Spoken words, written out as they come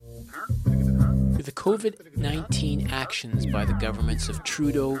COVID-19 actions by the governments of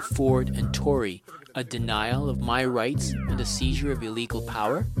Trudeau, Ford, and Tory a denial of my rights and a seizure of illegal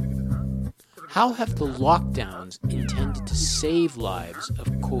power? How have the lockdowns intended to save lives of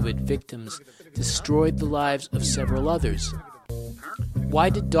COVID victims destroyed the lives of several others? Why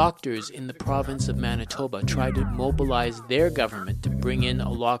did doctors in the province of Manitoba try to mobilize their government to bring in a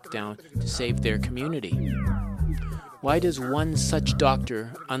lockdown to save their community? Why does one such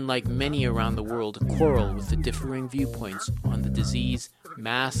doctor, unlike many around the world, quarrel with the differing viewpoints on the disease,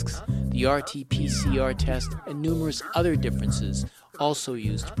 masks, the RT-PCR test, and numerous other differences also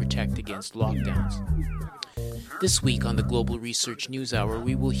used to protect against lockdowns? This week on the Global Research News Hour,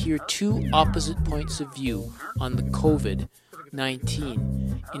 we will hear two opposite points of view on the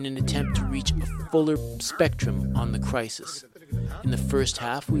COVID-19 in an attempt to reach a fuller spectrum on the crisis. In the first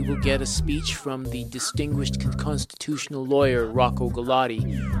half, we will get a speech from the distinguished constitutional lawyer Rocco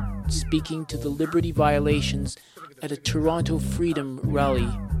Galati, speaking to the liberty violations at a Toronto Freedom rally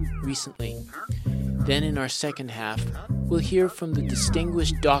recently. Then in our second half, we'll hear from the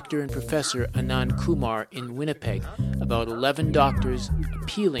distinguished doctor and professor Anand Kumar in Winnipeg about 11 doctors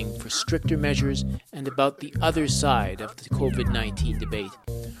appealing for stricter measures and about the other side of the COVID-19 debate.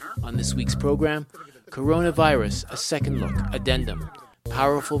 On this week's program, Coronavirus, a second look, addendum.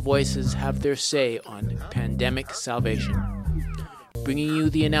 Powerful voices have their say on pandemic salvation. Bringing you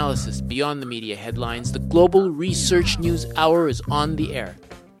the analysis beyond the media headlines, the Global Research News Hour is on the air.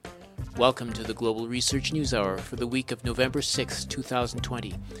 Welcome to the Global Research News Hour for the week of November 6,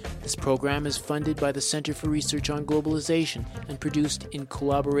 2020. This program is funded by the Center for Research on Globalization and produced in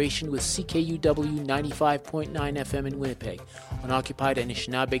collaboration with CKUW 95.9 FM in Winnipeg, on occupied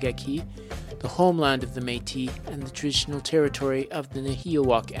Anishinaabe, the homeland of the Métis, and the traditional territory of the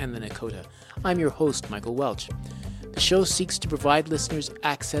Nahiawak and the Nakota. I'm your host, Michael Welch. The show seeks to provide listeners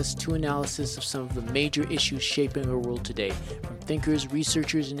access to analysis of some of the major issues shaping our world today, from thinkers,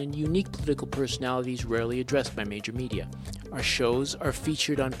 researchers, and unique political personalities rarely addressed by major media. Our shows are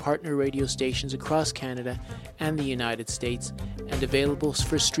featured on partner radio stations across Canada and the United States, and available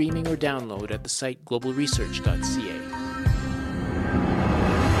for streaming or download at the site globalresearch.ca.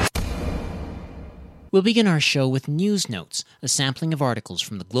 We'll begin our show with News Notes, a sampling of articles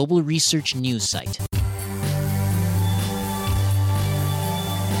from the Global Research News site.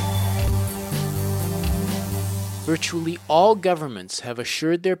 Virtually all governments have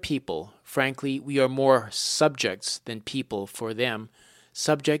assured their people, frankly, we are more subjects than people for them,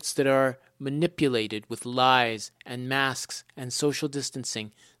 subjects that are manipulated with lies and masks and social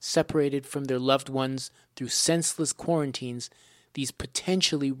distancing, separated from their loved ones through senseless quarantines. These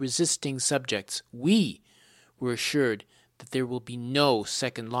potentially resisting subjects, we were assured that there will be no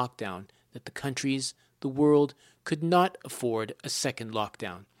second lockdown, that the countries, the world, could not afford a second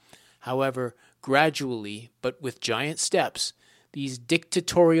lockdown. However, gradually, but with giant steps, these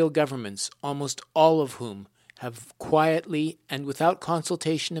dictatorial governments, almost all of whom have quietly and without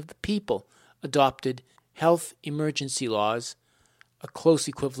consultation of the people adopted health emergency laws, a close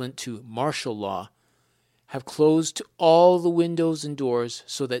equivalent to martial law, have closed all the windows and doors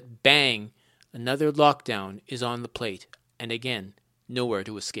so that, bang, another lockdown is on the plate, and again, nowhere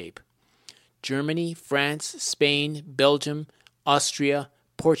to escape. Germany, France, Spain, Belgium, Austria,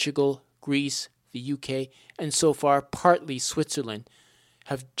 Portugal, Greece, the UK, and so far partly Switzerland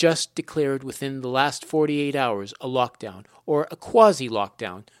have just declared within the last 48 hours a lockdown, or a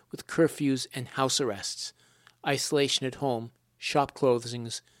quasi-lockdown, with curfews and house arrests, isolation at home, shop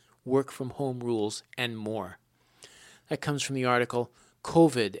closings, work-from-home rules, and more. That comes from the article,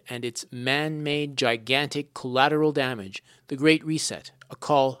 COVID and its man-made gigantic collateral damage, The Great Reset, a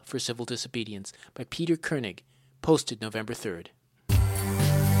Call for Civil Disobedience, by Peter Koenig, posted November 3rd.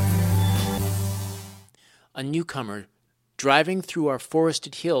 A newcomer driving through our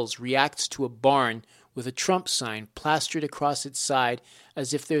forested hills reacts to a barn with a Trump sign plastered across its side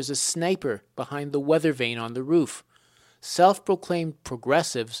as if there's a sniper behind the weather vane on the roof. Self-proclaimed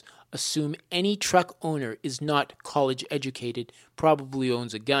progressives assume any truck owner is not college-educated, probably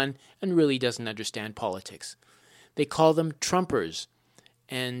owns a gun, and really doesn't understand politics. They call them Trumpers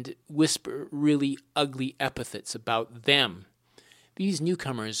and whisper really ugly epithets about them. These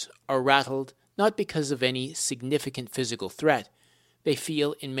newcomers are rattled not because of any significant physical threat. They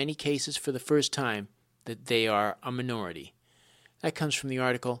feel, in many cases for the first time, that they are a minority. That comes from the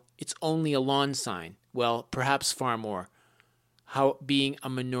article, It's Only a Lawn Sign. Well, perhaps far more. How Being a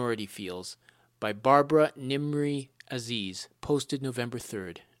Minority Feels, by Barbara Nimri Aziz, posted November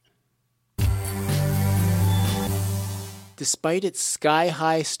 3rd. Despite its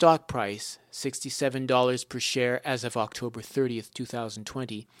sky-high stock price, $67 per share as of October 30th,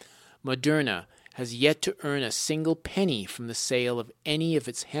 2020, Moderna, has yet to earn a single penny from the sale of any of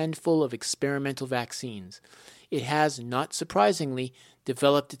its handful of experimental vaccines. It has, not surprisingly,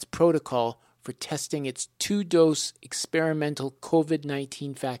 developed its protocol for testing its 2-dose experimental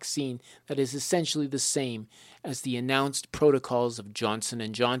COVID-19 vaccine that is essentially the same as the announced protocols of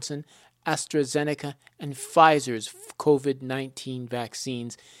Johnson & Johnson, AstraZeneca, and Pfizer's COVID-19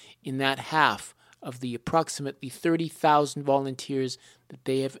 vaccines in that half of the approximately 30,000 volunteers that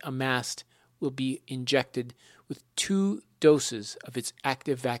they have amassed will be injected with 2 doses of its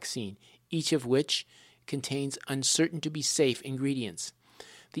active vaccine, each of which contains uncertain-to-be-safe ingredients.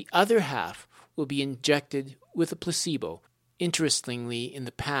 The other half will be injected with a placebo. Interestingly, in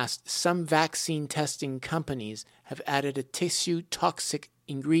the past, some vaccine testing companies have added a tissue-toxic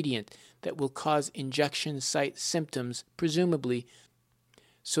ingredient that will cause injection site symptoms, presumably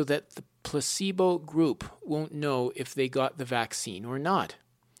so that the placebo group won't know if they got the vaccine or not.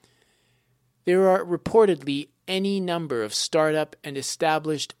 There are reportedly any number of startup and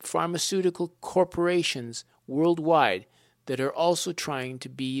established pharmaceutical corporations worldwide that are also trying to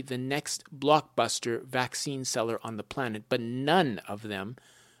be the next blockbuster vaccine seller on the planet, but none of them,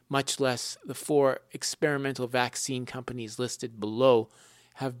 much less the 4 experimental vaccine companies listed below,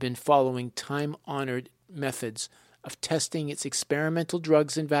 have been following time-honored methods of testing its experimental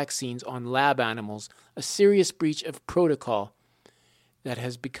drugs and vaccines on lab animals, a serious breach of protocol that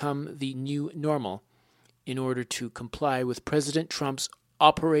has become the new normal in order to comply with President Trump's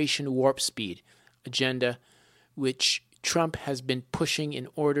Operation Warp Speed agenda, which Trump has been pushing in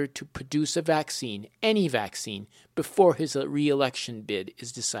order to produce a vaccine, any vaccine, before his re-election bid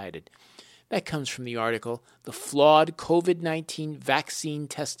is decided. That comes from the article, The Flawed COVID-19 Vaccine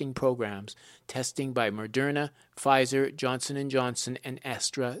Testing Programs, Testing by Moderna, Pfizer, Johnson & Johnson, and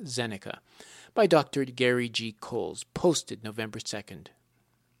AstraZeneca, by Dr. Gary G. Coles, posted November 2nd.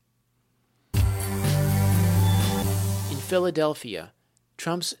 In Philadelphia,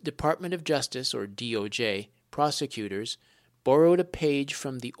 Trump's Department of Justice, or DOJ, prosecutors borrowed a page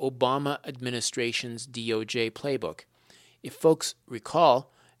from the Obama administration's DOJ playbook. If folks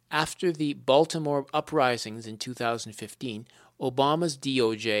recall, after the Baltimore uprisings in 2015, Obama's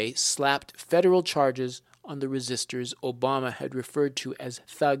DOJ slapped federal charges on the resistors Obama had referred to as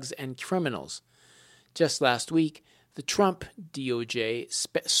thugs and criminals. Just last week, the Trump DOJ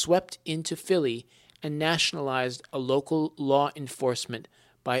swept into Philly and nationalized a local law enforcement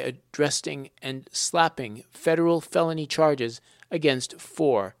by addressing and slapping federal felony charges against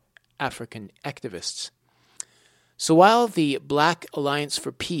 4 African activists. So while the Black Alliance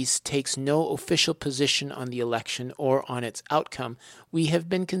for Peace takes no official position on the election or on its outcome, we have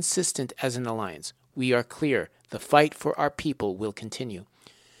been consistent as an alliance. We are clear. The fight for our people will continue.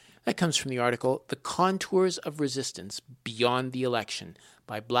 That comes from the article, The Contours of Resistance Beyond the Election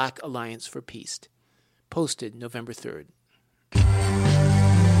by Black Alliance for Peace, posted November 3rd.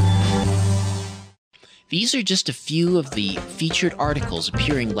 These are just a few of the featured articles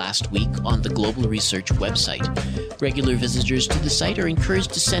appearing last week on the Global Research website. Regular visitors to the site are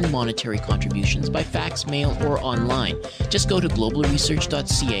encouraged to send monetary contributions by fax, mail, or online. Just go to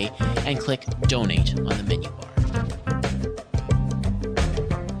globalresearch.ca and click Donate on the menu bar.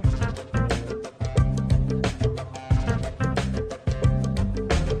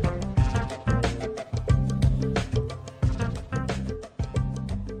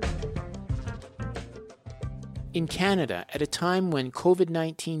 In Canada, at a time when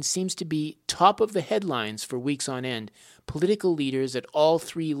COVID-19 seems to be top of the headlines for weeks on end, political leaders at all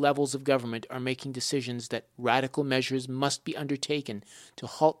 3 levels of government are making decisions that radical measures must be undertaken to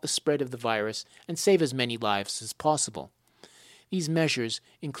halt the spread of the virus and save as many lives as possible. These measures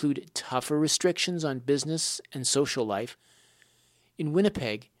include tougher restrictions on business and social life. In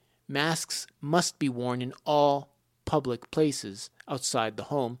Winnipeg, masks must be worn in all public places outside the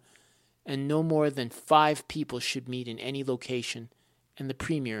home, and no more than 5 people should meet in any location, and the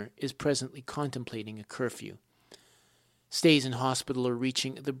Premier is presently contemplating a curfew. Stays in hospital are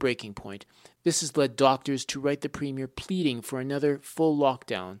reaching the breaking point. This has led doctors to write the Premier pleading for another full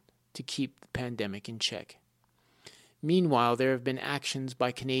lockdown to keep the pandemic in check. Meanwhile, there have been actions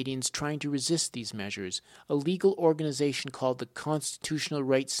by Canadians trying to resist these measures. A legal organization called the Constitutional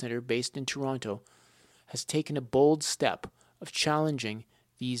Rights Centre, based in Toronto, has taken a bold step of challenging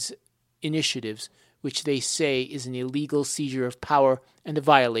these initiatives, which they say is an illegal seizure of power and a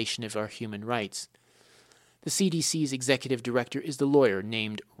violation of our human rights. The CDC's executive director is the lawyer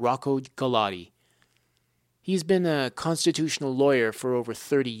named Rocco Galati. He's been a constitutional lawyer for over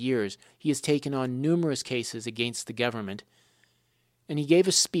 30 years. He has taken on numerous cases against the government, and he gave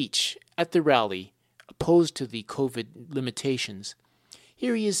a speech at the rally opposed to the COVID limitations.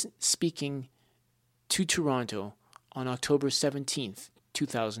 Here he is speaking to Toronto on October 17th,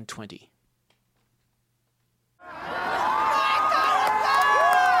 2020.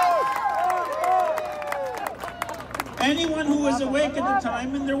 Anyone who was awake at the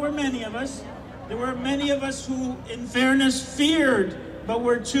time, and there were many of us who, in fairness, feared, but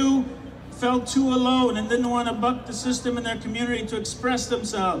felt too alone and didn't want to buck the system in their community to express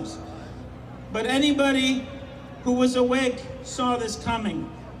themselves. But anybody who was awake saw this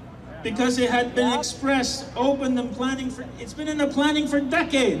coming, because it had been expressed, opened, and it's been in the planning for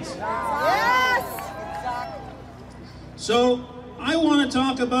decades. Yes! So I want to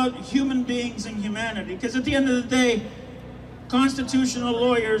talk about human beings and humanity, because at the end of the day, constitutional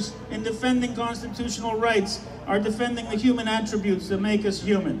lawyers, in defending constitutional rights, are defending the human attributes that make us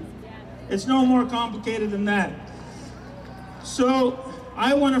human. It's no more complicated than that. So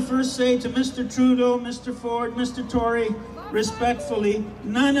I want to first say to Mr. Trudeau, Mr. Ford, Mr. Tory, respectfully,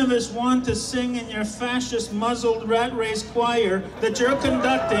 none of us want to sing in your fascist muzzled rat race choir that you're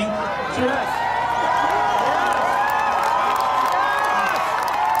conducting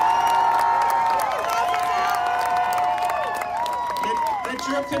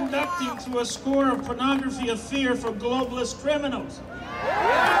to a score of pornography of fear for globalist criminals.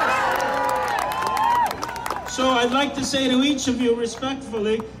 So I'd like to say to each of you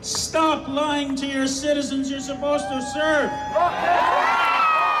respectfully, stop lying to your citizens you're supposed to serve.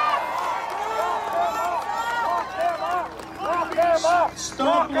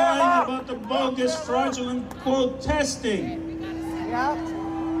 Stop lying about the bogus, fraudulent, quote, testing.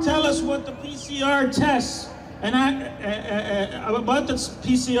 Tell us what the PCR tests, and about the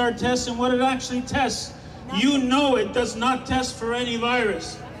PCR tests and what it actually tests. You know it does not test for any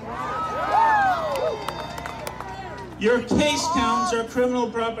virus. Your case counts are criminal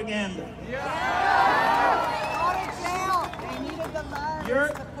propaganda.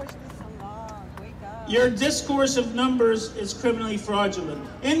 Your discourse of numbers is criminally fraudulent.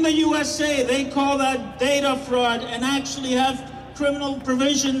 In the USA, they call that data fraud and actually have criminal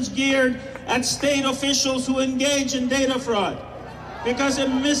provisions geared at state officials who engage in data fraud because it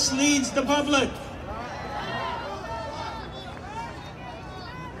misleads the public.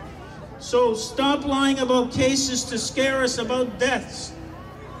 So stop lying about cases to scare us about deaths.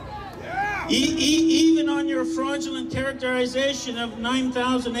 Even on your fraudulent characterization of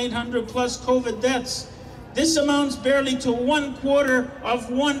 9,800 plus COVID deaths, this amounts barely to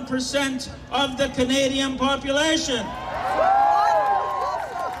 1/4% of the Canadian population.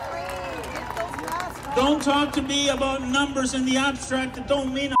 Don't talk to me about numbers in the abstract that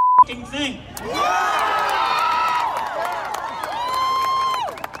don't mean a fucking thing.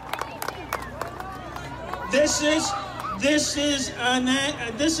 This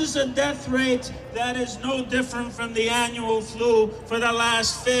is a death rate that is no different from the annual flu for the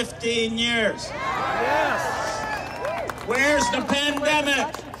last 15 years. Yes. Where's the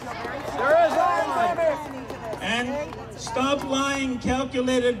pandemic? There is one. And stop lying,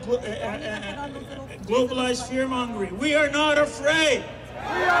 calculated, globalized fear-mongering. We are not afraid. We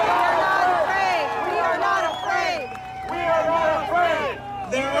are not afraid. We are not afraid. We are not afraid.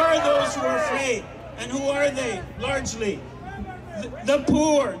 There are those who are afraid. And who are they, largely? The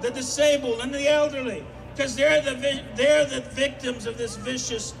poor, the disabled, and the elderly. Because they're the victims of this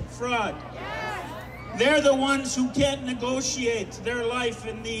vicious fraud. They're the ones who can't negotiate their life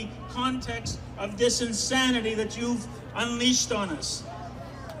in the context of this insanity that you've unleashed on us.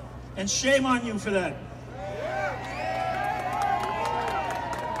 And shame on you for that.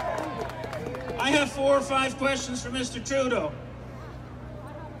 I have 4 or 5 questions for Mr. Trudeau.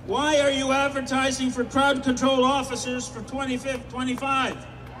 Why are you advertising for crowd control officers for 25?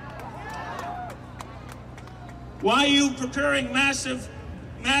 Why are you procuring massive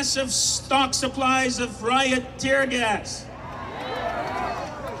stock supplies of riot tear gas?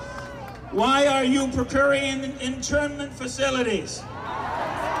 Why are you procuring internment facilities?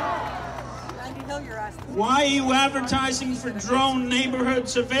 Why are you advertising for drone neighborhood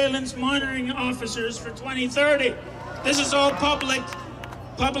surveillance monitoring officers for 2030? This is all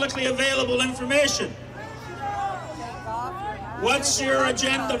publicly available information. What's your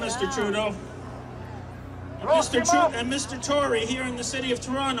agenda, Mr. Trudeau? And Mr. Tory here in the city of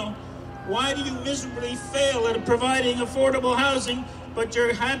Toronto, why do you miserably fail at providing affordable housing, but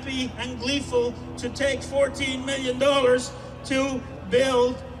you're happy and gleeful to take $14 million to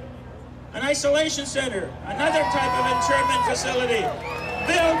build an isolation center, another type of internment facility?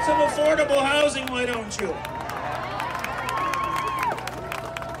 Build some affordable housing, why don't you?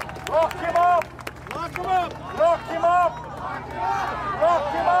 Lock him up! Lock him up! Lock him up!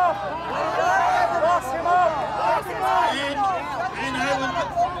 Lock him up! Lock him up! And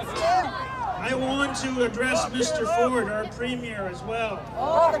I I want to address Mr. Ford, our Premier, as well.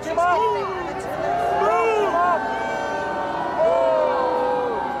 Lock him up!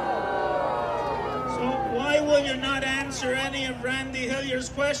 So why will you not answer any of Randy Hillier's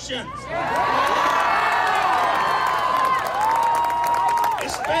questions?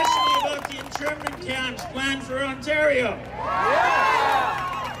 Especially about the internment camps planned for Ontario.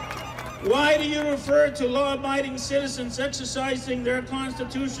 Why do you refer to law-abiding citizens exercising their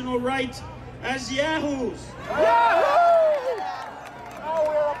constitutional rights as yahoos?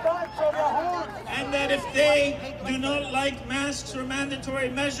 And that if they do not like masks or mandatory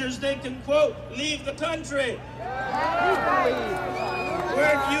measures, they can, quote, leave the country.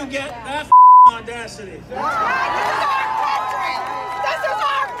 Where do you get that audacity?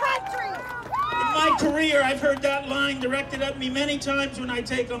 In my career, I've heard that line directed at me many times when I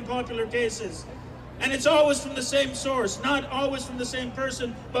take unpopular cases. And it's always from the same source, not always from the same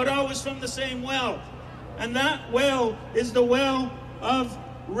person, but always from the same well. And that well is the well of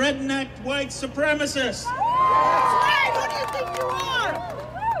redneck white supremacists. Who do you think you are?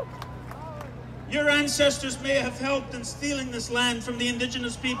 Your ancestors may have helped in stealing this land from the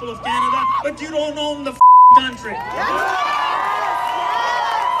indigenous people of Canada, but you don't own the country.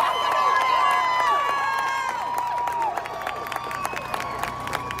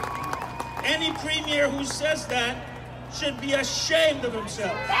 Any premier who says that should be ashamed of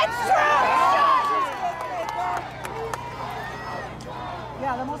himself. That's true!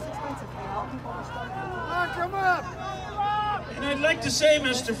 Yeah, the most expensive thing. All people are starting. Lock him up! And I'd like to say,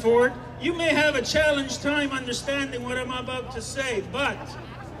 Mr. Ford, you may have a challenged time understanding what I'm about to say, but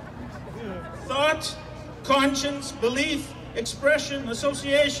thought, conscience, belief, expression,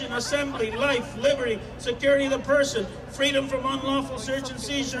 association, assembly, life, liberty, security of the person, freedom from unlawful search and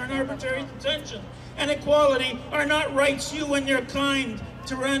seizure and arbitrary detention, and equality are not rights you and your kind,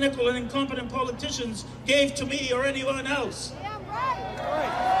 tyrannical and incompetent politicians gave to me or anyone else.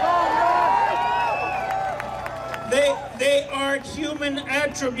 They are human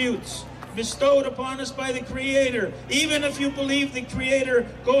attributes bestowed upon us by the Creator, even if you believe the Creator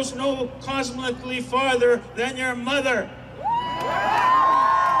goes no cosmically farther than your mother.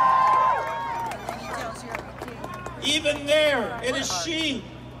 Even there, it is she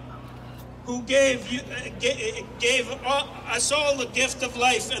who gave us all the gift of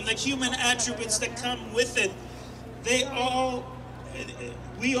life and the human attributes that come with it.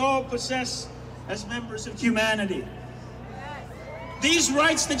 We all possess as members of humanity. These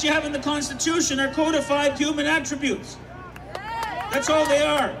rights that you have in the Constitution are codified human attributes. That's all they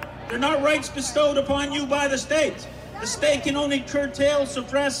are. They're not rights bestowed upon you by the state. The state can only curtail,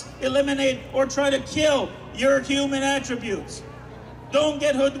 suppress, eliminate, or try to kill your human attributes. Don't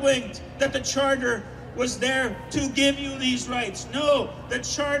get hoodwinked that the Charter was there to give you these rights. No, the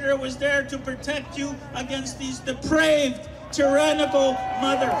Charter was there to protect you against these depraved, tyrannical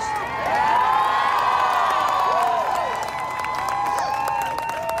mothers.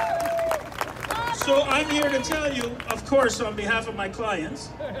 So I'm here to tell you, of course, on behalf of my clients,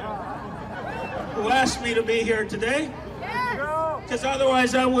 who asked me to be here today, because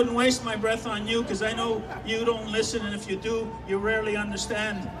otherwise I wouldn't waste my breath on you, because I know you don't listen, and if you do, you rarely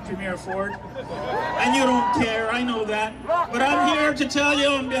understand Premier Ford. And you don't care, I know that. But I'm here to tell you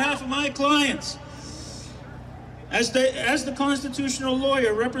on behalf of my clients, as the constitutional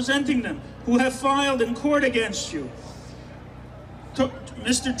lawyer representing them, who have filed in court against you,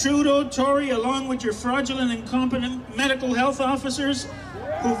 Mr. Trudeau, Tory, along with your fraudulent, incompetent medical health officers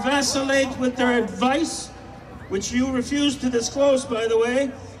who vacillate with their advice, which you refuse to disclose, by the way,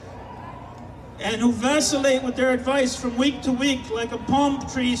 and who vacillate with their advice from week to week like a palm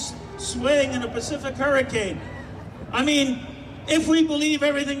tree swaying in a Pacific hurricane. I mean, if we believe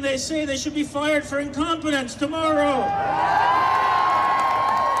everything they say, they should be fired for incompetence tomorrow.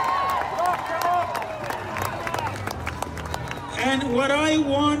 And what I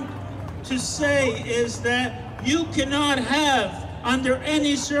want to say is that you cannot have, under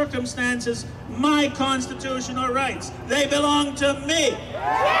any circumstances, my constitutional rights. They belong to me.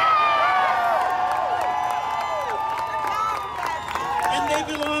 And they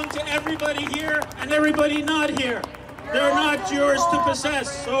belong to everybody here and everybody not here. They're not yours to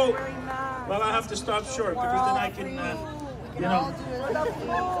possess. So, well, I have to stop short because then I can,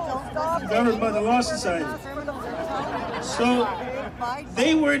 governed by the Law Society. So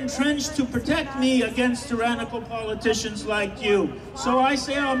they were entrenched to protect me against tyrannical politicians like you. So I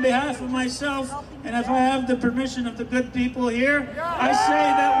say on behalf of myself, and if I have the permission of the good people here, I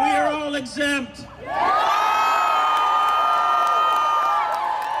say that we are all exempt.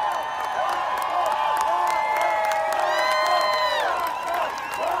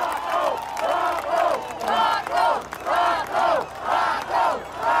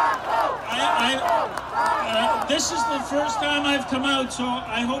 this is the first time I've come out, so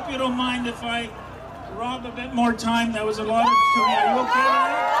I hope you don't mind if I rob a bit more time. That was a lot of to me. Are you okay with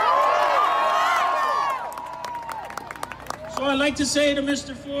that? So I'd like to say to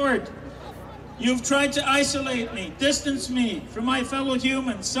Mr. Ford, you've tried to isolate me, distance me from my fellow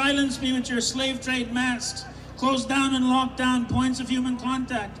humans, silence me with your slave trade masks, close down and lock down points of human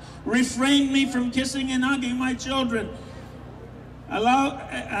contact, refrain me from kissing and hugging my children, allow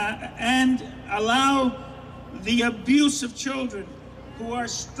the abuse of children who are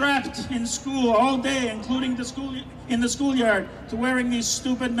strapped in school all day, including in the schoolyard, to wearing these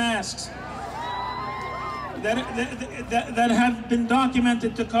stupid masks that have been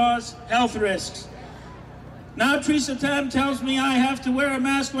documented to cause health risks. Now Theresa Tam tells me I have to wear a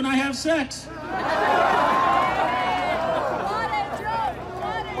mask when I have sex.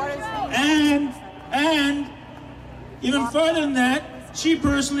 And even further than that, she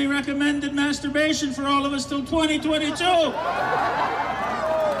personally recommended masturbation for all of us till 2022.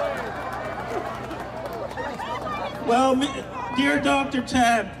 Well, dear Dr.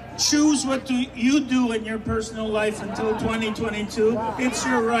 Tam, choose what you do in your personal life until 2022. It's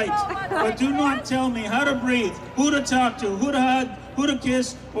your right. But do not tell me how to breathe, who to talk to, who to hug, who to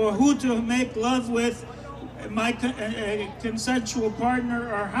kiss, or who to make love with my consensual partner,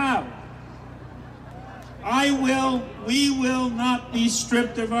 or how. We will not be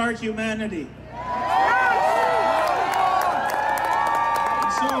stripped of our humanity.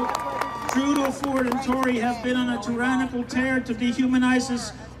 And so, Trudeau, Ford, and Tory have been on a tyrannical tear to dehumanize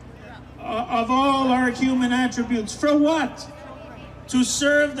us of all our human attributes. For what? To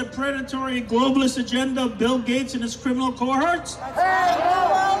serve the predatory globalist agenda of Bill Gates and his criminal cohorts?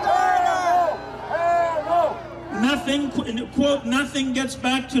 Nothing, quote, nothing gets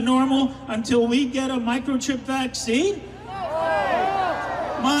back to normal until we get a microchip vaccine?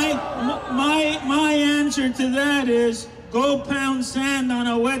 My answer to that is go pound sand on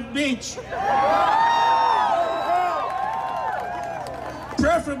a wet beach.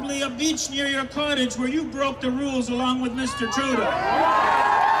 Preferably a beach near your cottage where you broke the rules along with Mr. Trudeau.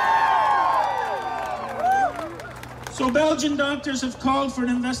 So Belgian doctors have called for an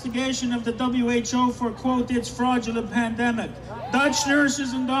investigation of the WHO for, quote, its fraudulent pandemic. Dutch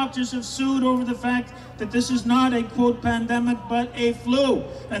nurses and doctors have sued over the fact that this is not a, quote, pandemic, but a flu.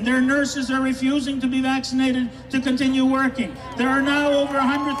 And their nurses are refusing to be vaccinated to continue working. There are now over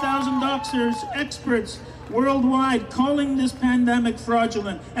 100,000 doctors, experts worldwide, calling this pandemic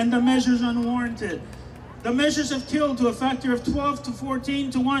fraudulent and the measures unwarranted. The measures have killed to a factor of 12 to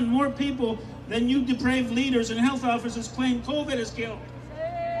 14 to 1 more people than you depraved leaders and health officers claim COVID has killed.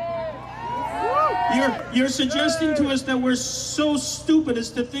 You're suggesting to us that we're so stupid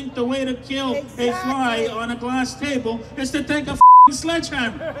as to think the way to kill a fly on a glass table is to take a f***ing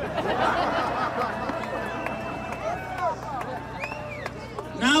sledgehammer.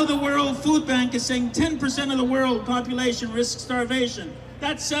 Now the World Food Bank is saying 10% of the world population risks starvation.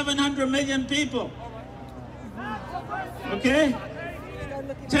 That's 700 million people. Okay?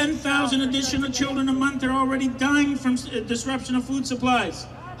 10,000 additional children a month are already dying from disruption of food supplies.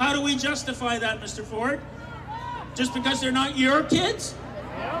 How do we justify that, Mr. Ford? Just because they're not your kids?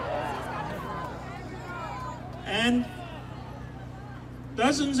 And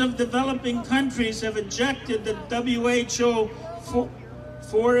dozens of developing countries have ejected the WHO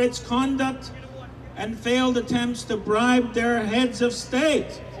for its conduct and failed attempts to bribe their heads of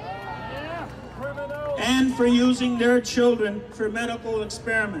state, and for using their children for medical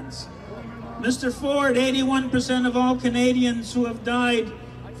experiments. Mr. Ford, 81% of all Canadians who have died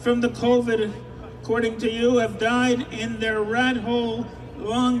from the COVID, according to you, have died in their rat hole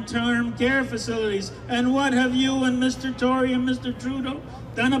long-term care facilities. And what have you and Mr. Tory and Mr. Trudeau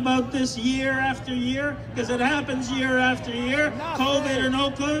done about this year after year? Because it happens year after year, COVID or no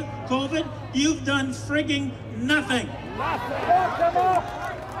COVID, you've done frigging nothing.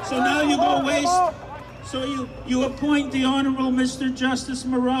 So now you go waste. So you appoint the Honorable Mr. Justice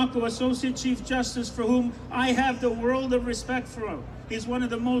Morocco, Associate Chief Justice, for whom I have the world of respect for him. He's one of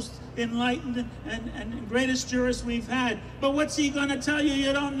the most enlightened and greatest jurists we've had. But what's he going to tell you?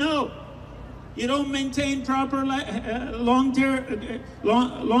 You don't know. You don't maintain proper long-term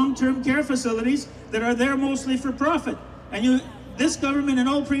care facilities that are there mostly for profit. And this government and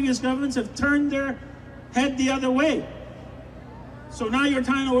all previous governments have turned their head the other way. So now you're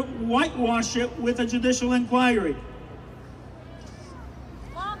trying to whitewash it with a judicial inquiry.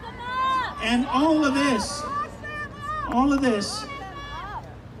 And all of this,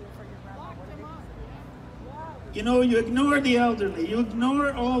 you know, you ignore the elderly, you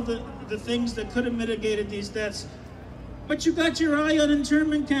ignore all the things that could have mitigated these deaths. But you got your eye on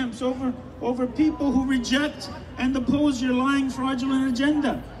internment camps over people who reject and oppose your lying, fraudulent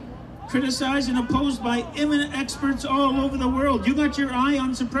agenda. Criticized and opposed by eminent experts all over the world. You got your eye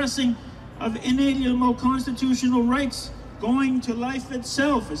on suppressing of inalienable constitutional rights, going to life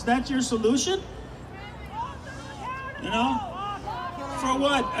itself. Is that your solution? You know? For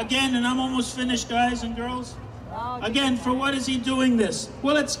what? Again, and I'm almost finished, guys and girls. Again, for what is he doing this?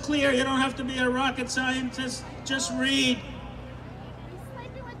 Well, it's clear. You don't have to be a rocket scientist. Just read.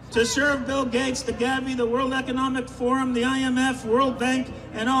 To serve Bill Gates, the Gavi, the World Economic Forum, the IMF, World Bank,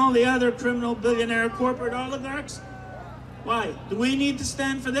 and all the other criminal billionaire corporate oligarchs? Why? Do we need to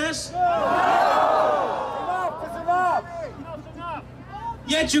stand for this? Enough is enough!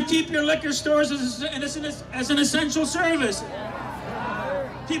 Yet you keep your liquor stores as an essential service.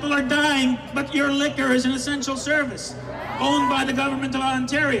 People are dying, but your liquor is an essential service owned by the government of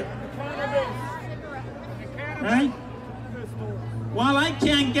Ontario. Right? While I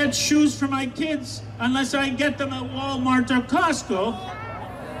can't get shoes for my kids unless I get them at Walmart or Costco,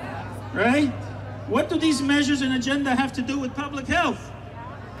 right? What do these measures and agenda have to do with public health?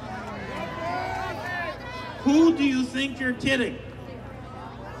 Who do you think you're kidding?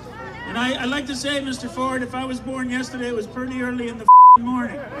 And I like to say, Mr. Ford, if I was born yesterday, it was pretty early in the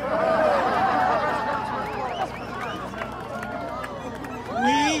morning.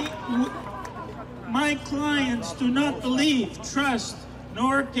 My clients do not believe, trust,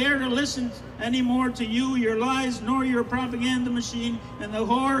 nor care to listen anymore to you, your lies, nor your propaganda machine, and the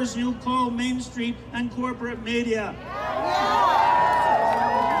horrors you call Main Street and corporate media.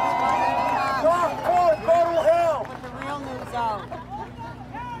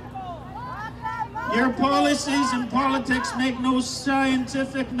 Your policies and politics make no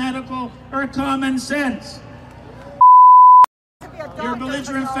scientific, medical, or common sense. Your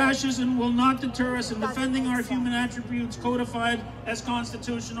belligerent fascism will not deter us in defending our human attributes codified as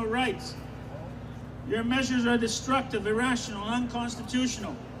constitutional rights. Your measures are destructive, irrational,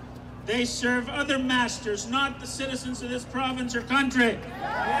 unconstitutional. They serve other masters, not the citizens of this province or country.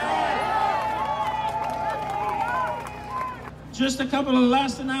 Just a couple of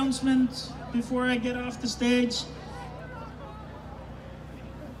last announcements before I get off the stage.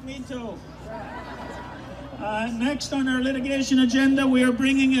 Mito. Next on our litigation agenda, we are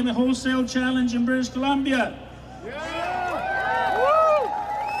bringing in a wholesale challenge in British Columbia.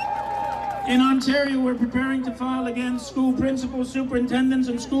 In Ontario, we're preparing to file against school principals, superintendents,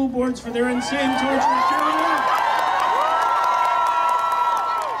 and school boards for their insane torture.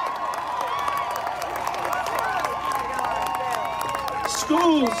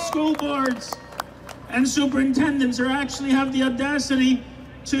 School boards, and superintendents actually have the audacity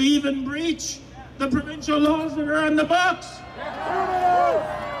to even breach the provincial laws that are on the books.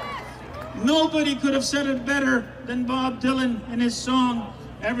 Nobody could have said it better than Bob Dylan in his song,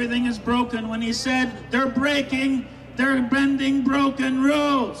 Everything is Broken, when he said, they're bending broken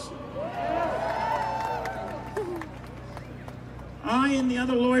rules. I and the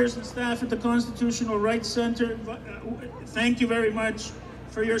other lawyers and staff at the Constitutional Rights Centre, thank you very much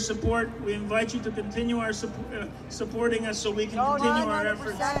for your support. We invite you to continue supporting us so we can continue our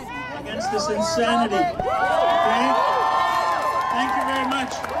efforts against this insanity. Okay? Thank you very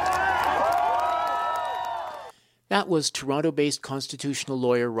much. That was Toronto-based constitutional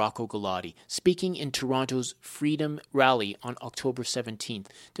lawyer Rocco Galati speaking in Toronto's Freedom Rally on October 17th.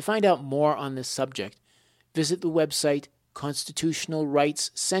 To find out more on this subject, visit the website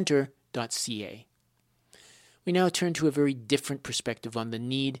constitutionalrightscentre.ca. We now turn to a very different perspective on the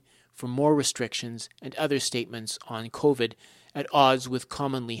need for more restrictions and other statements on COVID at odds with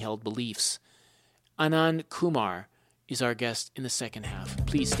commonly held beliefs. Anand Kumar is our guest in the second half.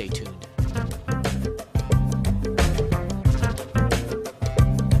 Please stay tuned.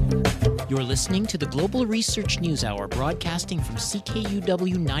 You're listening to the Global Research News Hour, broadcasting from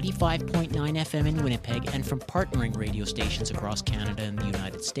CKUW 95.9 FM in Winnipeg and from partnering radio stations across Canada and the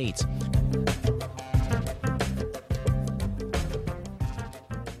United States.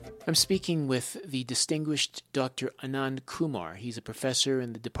 I'm speaking with the distinguished Dr. Anand Kumar. He's a professor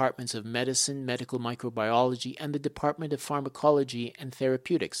in the departments of medicine, medical microbiology, and the Department of Pharmacology and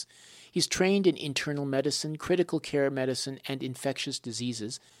Therapeutics. He's trained in internal medicine, critical care medicine, and infectious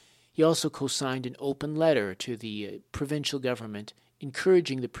diseases. He also co-signed an open letter to the provincial government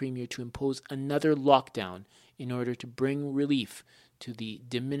encouraging the Premier to impose another lockdown in order to bring relief to the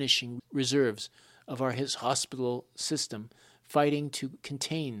diminishing reserves of his hospital system fighting to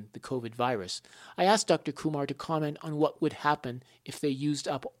contain the COVID virus. I asked Dr. Kumar to comment on what would happen if they used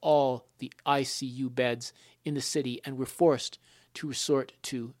up all the ICU beds in the city and were forced to resort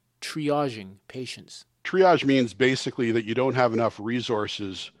to triaging patients. Triage means basically that you don't have enough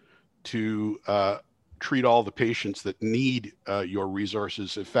resources to treat all the patients that need your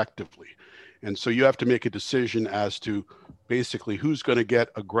resources effectively. And so you have to make a decision as to basically who's going to get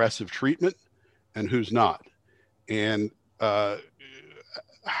aggressive treatment and who's not. And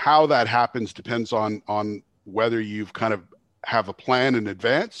how that happens depends on whether you've kind of have a plan in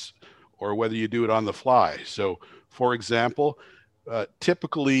advance or whether you do it on the fly. So, for example,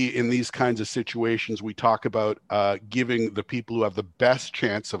 typically in these kinds of situations, we talk about giving the people who have the best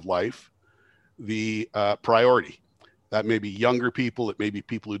chance of life the priority. That may be younger people, it may be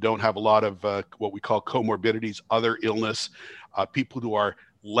people who don't have a lot of what we call comorbidities, other illness, people who are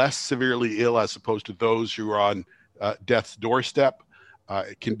less severely ill as opposed to those who are on death's doorstep.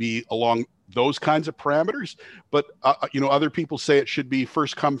 It can be along those kinds of parameters, but other people say it should be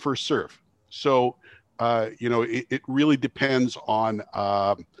first come, first serve. So, it really depends on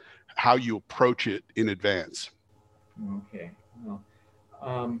how you approach it in advance. Okay. Well,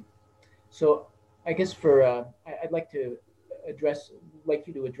 so I guess I'd like you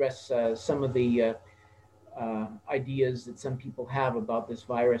to address some of the ideas that some people have about this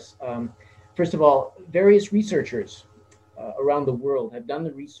virus. First of all, various researchers around the world have done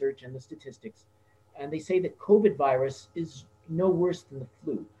the research and the statistics, and they say that COVID virus is no worse than the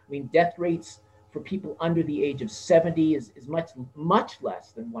flu. I mean, death rates for people under the age of 70 is much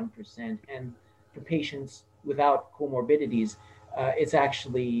less than 1%, and for patients without comorbidities, it's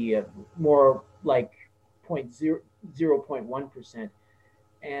actually more like 0.1%.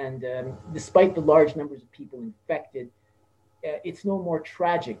 And despite the large numbers of people infected, it's no more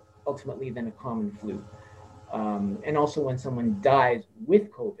tragic ultimately than a common flu. And also when someone dies with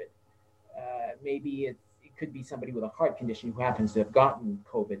COVID, maybe it could be somebody with a heart condition who happens to have gotten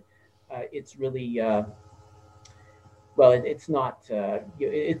COVID. It's really, it's not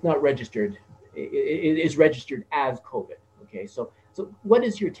registered. It is registered as COVID. Okay, so what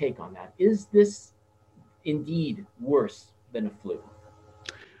is your take on that? Is this indeed worse than a flu?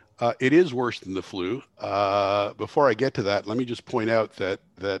 It is worse than the flu. Before I get to that, let me just point out that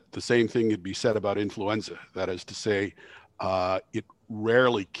the same thing could be said about influenza. That is to say, it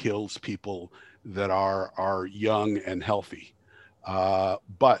rarely kills people that are young and healthy.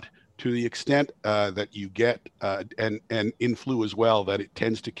 But to the extent that you get, and in flu as well, that it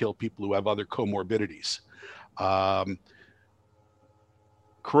tends to kill people who have other comorbidities.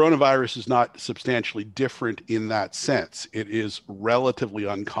 Coronavirus is not substantially different in that sense. It is relatively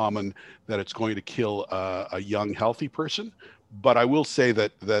uncommon that it's going to kill a young, healthy person. But I will say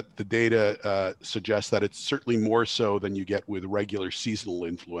that the data suggests that it's certainly more so than you get with regular seasonal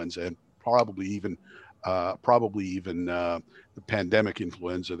influenza, and probably even the pandemic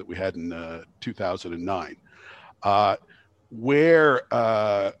influenza that we had in 2009. Where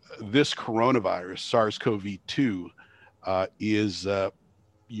this coronavirus, SARS-CoV-2, is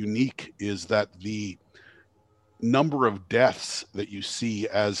unique is that the number of deaths that you see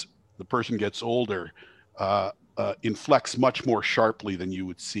as the person gets older inflects much more sharply than you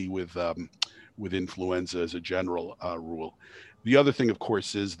would see with influenza as a general rule. The other thing, of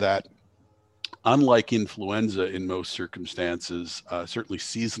course, is that unlike influenza in most circumstances, certainly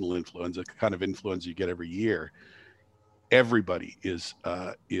seasonal influenza, kind of influenza you get every year, everybody is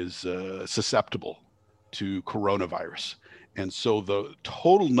susceptible to coronavirus. And so the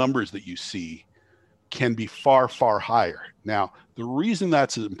total numbers that you see can be far, far higher. Now, the reason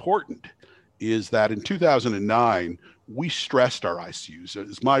that's important is that in 2009, we stressed our ICUs.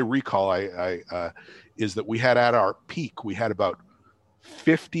 As my recall is that we had at our peak, we had about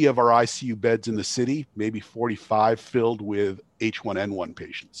 50 of our ICU beds in the city, maybe 45 filled with H1N1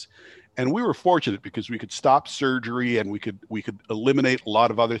 patients. And we were fortunate because we could stop surgery and we could eliminate a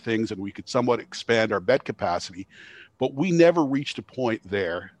lot of other things, and we could somewhat expand our bed capacity. But we never reached a point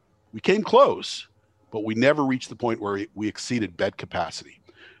there. We came close, but we never reached the point where we exceeded bed capacity.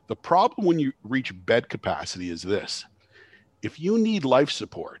 The problem when you reach bed capacity is this: if you need life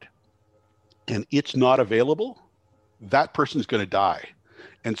support and it's not available, that person is going to die.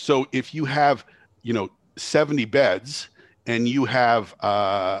 And so if you have, 70 beds and you have,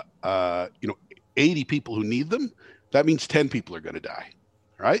 80 people who need them, that means 10 people are going to die,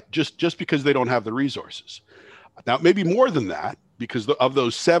 right? Just because they don't have the resources. Now, maybe more than that, because of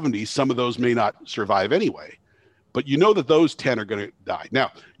those 70, some of those may not survive anyway, but you know that those 10 are going to die.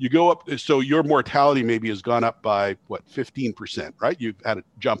 Now, you go up, so your mortality maybe has gone up by, 15%, right? You've had a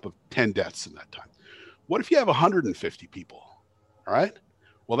jump of 10 deaths in that time. What if you have 150 people, all right?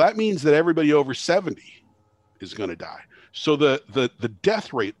 Well, that means that everybody over 70 is going to die. So the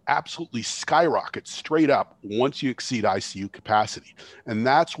death rate absolutely skyrockets straight up once you exceed ICU capacity. And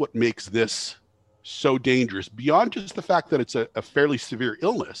that's what makes this so dangerous, beyond just the fact that it's a fairly severe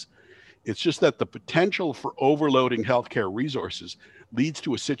illness. It's just that the potential for overloading healthcare resources leads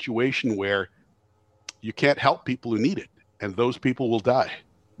to a situation where you can't help people who need it, and those people will die.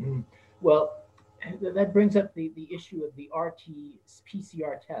 Well, that brings up the issue of the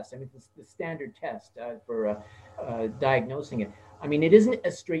RT-PCR test. I mean, the standard test for diagnosing it. I mean, it isn't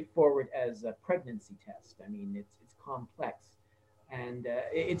as straightforward as a pregnancy test. I mean, it's complex, and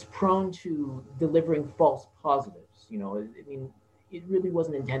it's prone to delivering false positives. You know, I mean, it really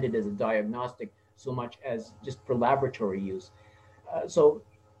wasn't intended as a diagnostic so much as just for laboratory use. So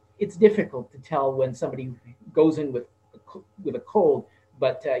it's difficult to tell when somebody goes in with a cold,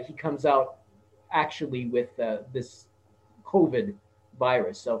 but he comes out actually with this COVID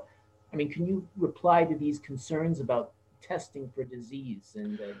virus. So, I mean, can you reply to these concerns about testing for disease?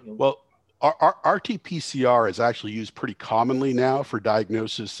 And well, our RT-PCR is actually used pretty commonly now for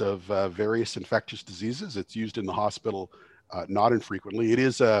diagnosis of various infectious diseases. It's used in the hospital not infrequently. It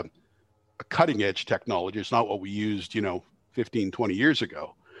is a cutting edge technology. It's not what we used, 15, 20 years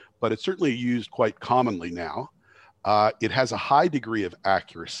ago, but it's certainly used quite commonly now. It has a high degree of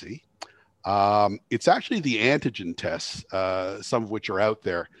accuracy. It's actually the antigen tests, some of which are out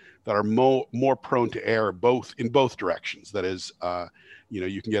there, that are more prone to error in both directions. That is,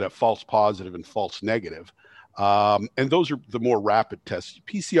 you can get a false positive and false negative. And those are the more rapid tests.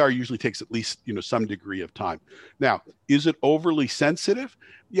 PCR usually takes at least, some degree of time. Now, is it overly sensitive?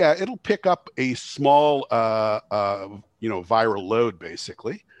 Yeah, it'll pick up a small, viral load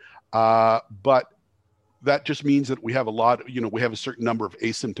basically. But that just means that we have we have a certain number of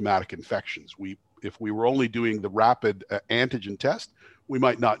asymptomatic infections. If we were only doing the rapid antigen test, we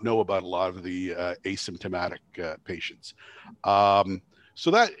might not know about a lot of the asymptomatic patients.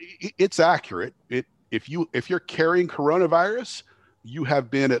 So that it's accurate. If you're carrying coronavirus, you have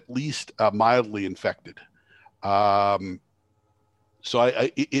been at least mildly infected. So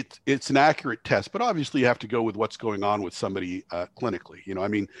it's an accurate test, but obviously you have to go with what's going on with somebody clinically. I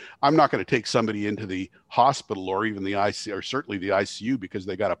mean, I'm not going to take somebody into the hospital or even the ICU, or certainly the ICU, because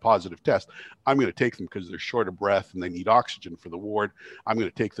they got a positive test. I'm going to take them because they're short of breath and they need oxygen for the ward. I'm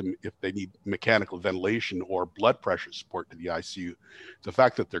going to take them if they need mechanical ventilation or blood pressure support to the ICU. The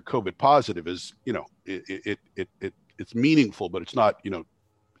fact that they're COVID positive is, it's meaningful, but it's not,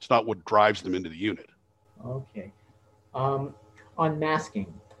 it's not what drives them into the unit. Okay. On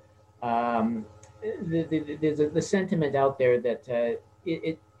masking, there's the sentiment out there that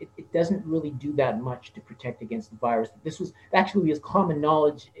it doesn't really do that much to protect against the virus. This was actually common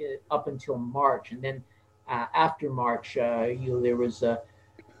knowledge up until March, and then after March, there was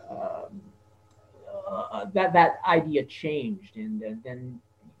that idea changed, and then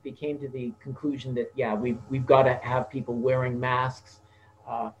they came to the conclusion that we've got to have people wearing masks.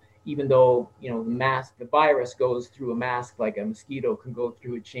 Even though, the virus goes through a mask like a mosquito can go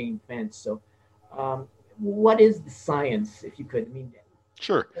through a chain fence. So what is the science, if you could? I mean,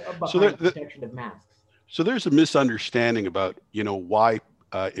 sure. So the protection of masks. So there's a misunderstanding about, why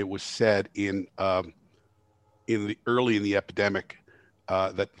it was said in the epidemic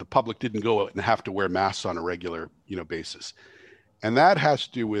that the public didn't go out and have to wear masks on a regular, basis. And that has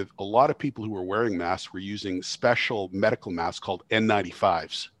to do with a lot of people who were wearing masks were using special medical masks called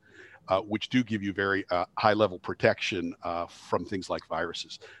N95s. Which do give you very high level protection from things like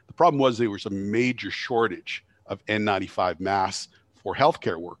viruses. The problem was there was a major shortage of N95 masks for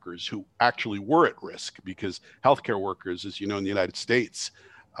healthcare workers who actually were at risk, because healthcare workers, as you know, in the United States,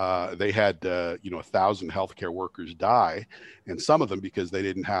 they had 1,000 healthcare workers die, and some of them because they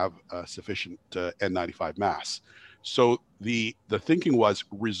didn't have sufficient N95 masks. So the thinking was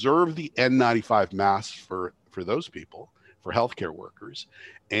reserve the N95 masks for those people, for healthcare workers,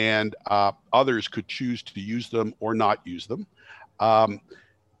 and others could choose to use them or not use them.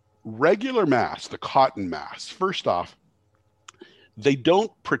 Regular masks, the cotton masks, first off, they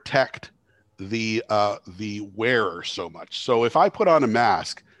don't protect the wearer so much. So if I put on a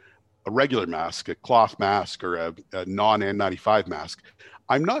mask, a regular mask, a cloth mask, or a non-N95 mask,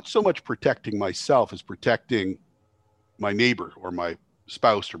 I'm not so much protecting myself as protecting my neighbor or my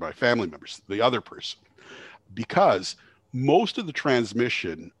spouse or my family members, the other person, because most of the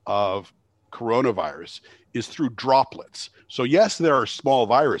transmission of coronavirus is through droplets. So yes, there are small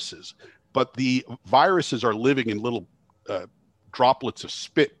viruses, but the viruses are living in little droplets of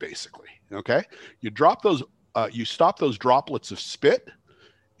spit, basically. Okay, you drop those, you stop those droplets of spit,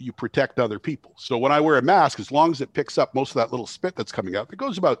 you protect other people. So when I wear a mask, as long as it picks up most of that little spit that's coming out, it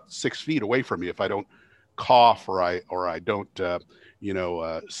goes about 6 feet away from me if I don't cough or I don't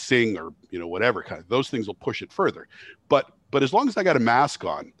sing or whatever kind of, those things will push it further. But as long as I got a mask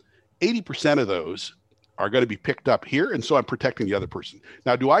on, 80% of those are going to be picked up here, and so I'm protecting the other person.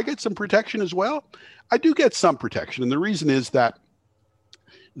 Now, do I get some protection as well? I do get some protection, and the reason is that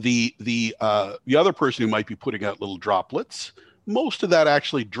the other person who might be putting out little droplets, most of that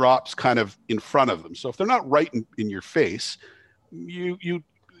actually drops kind of in front of them. So if they're not right in your face,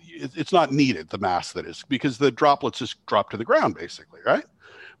 it's not needed, the mask that is, because the droplets just drop to the ground basically, right?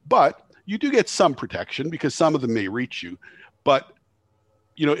 But you do get some protection because some of them may reach you, but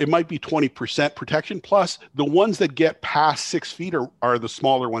it might be 20% protection, plus the ones that get past 6 feet are the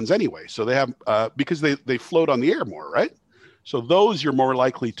smaller ones anyway. So they have, because they float on the air more, right? So those you're more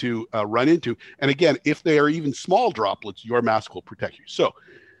likely to run into. And again, if they are even small droplets, your mask will protect you. So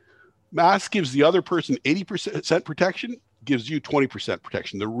mask gives the other person 80% protection, gives you 20%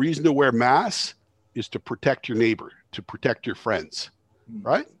 protection. The reason to wear masks is to protect your neighbor, to protect your friends,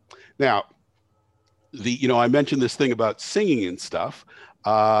 right? Now, I mentioned this thing about singing and stuff.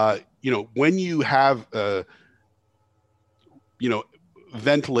 When you have,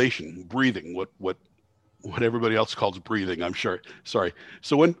 ventilation, breathing, what everybody else calls breathing, I'm sure. Sorry.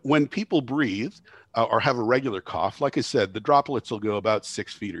 So when people breathe or have a regular cough, like I said, the droplets will go about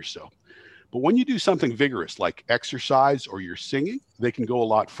 6 feet or so. But when you do something vigorous like exercise or you're singing, they can go a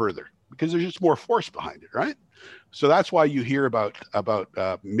lot further because there's just more force behind it, right? So that's why you hear about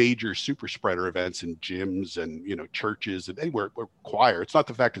major super spreader events in gyms and churches and anywhere where choir. It's not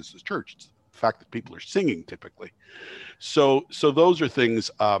the fact it's the church; it's the fact that people are singing typically. So those are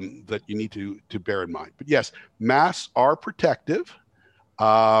things that you need to bear in mind. But yes, masks are protective.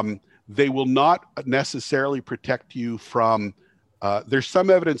 They will not necessarily protect you from. There's some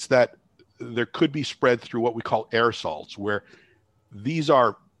evidence that there could be spread through what we call aerosols, where these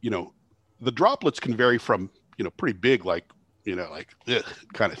are the droplets can vary from pretty big, like ugh,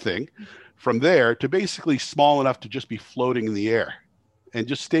 kind of thing, from there to basically small enough to just be floating in the air and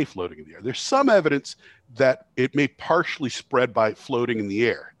just stay floating in the air. There's some evidence that it may partially spread by floating in the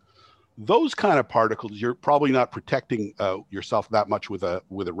air. Those kind of particles, you're probably not protecting yourself that much with a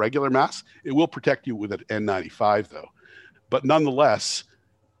regular mask. It will protect you with an N95 though. But nonetheless,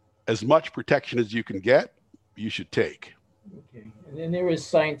 as much protection as you can get, you should take. Okay, and then there is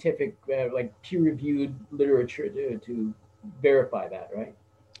scientific, like peer-reviewed literature to verify that, right?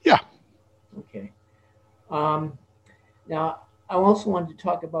 Yeah. Okay. Now, I also wanted to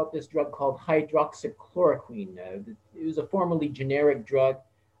talk about this drug called hydroxychloroquine. It was a formerly generic drug.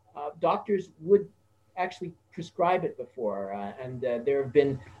 Doctors would actually prescribe it before, and there have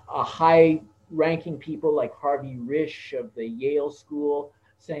been high-ranking people like Harvey Risch of the Yale School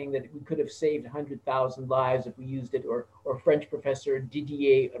saying that we could have saved 100,000 lives if we used it, or French professor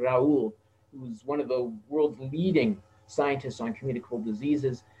Didier Raoult, who's one of the world's leading scientists on communicable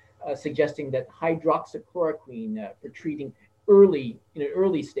diseases, suggesting that hydroxychloroquine for treating in an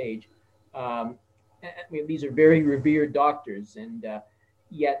early stage. These are very revered doctors, and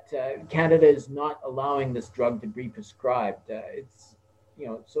yet Canada is not allowing this drug to be prescribed.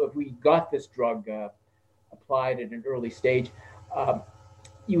 So if we got this drug applied at an early stage,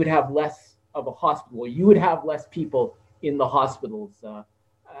 you would have less of a hospital. You would have less people in the hospitals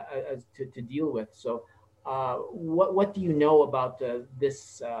to deal with. So, what do you know about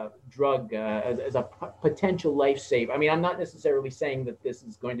this drug as a potential lifesaver? I mean, I'm not necessarily saying that this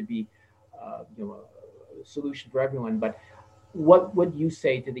is going to be, a solution for everyone, but what would you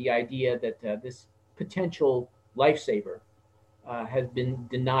say to the idea that this potential lifesaver has been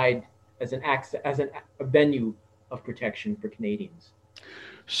denied as a venue of protection for Canadians?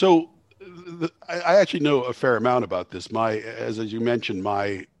 So I actually know a fair amount about this. As you mentioned,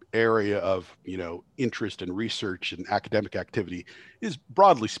 my area of interest and research and academic activity is,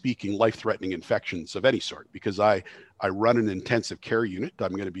 broadly speaking, life-threatening infections of any sort, because I run an intensive care unit.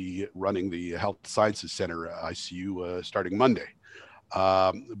 I'm going to be running the Health Sciences Center ICU starting Monday.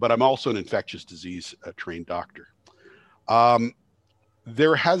 But I'm also an infectious disease trained doctor.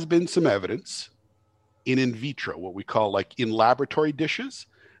 There has been some evidence in vitro, what we call like in laboratory dishes,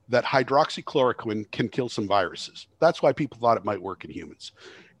 that hydroxychloroquine can kill some viruses. That's why people thought it might work in humans.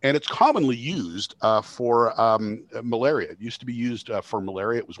 And it's commonly used for malaria. It used to be used for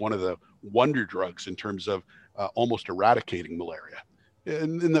malaria. It was one of the wonder drugs in terms of almost eradicating malaria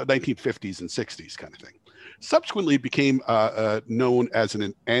in the 1950s and 60s kind of thing. Subsequently, it became known as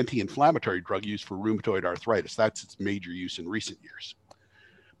an anti-inflammatory drug used for rheumatoid arthritis. That's its major use in recent years.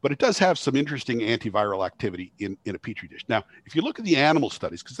 But it does have some interesting antiviral activity in a petri dish. Now, if you look at the animal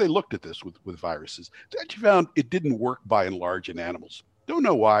studies, because they looked at this with viruses, they actually found it didn't work by and large in animals. Don't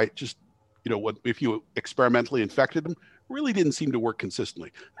know why. Just, if you experimentally infected them, really didn't seem to work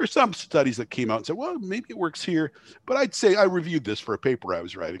consistently. There's some studies that came out and said, well, maybe it works here, but I'd say I reviewed this for a paper I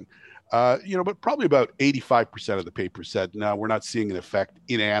was writing. But probably about 85% of the paper said, no, we're not seeing an effect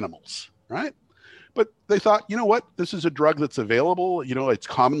in animals, right? But they thought, you know what, this is a drug that's available.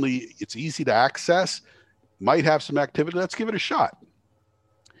 It's easy to access, might have some activity. Let's give it a shot.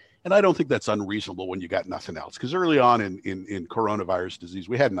 And I don't think that's unreasonable when you got nothing else, because early on in coronavirus disease,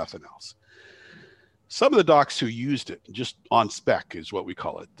 we had nothing else. Some of the docs who used it just on spec is what we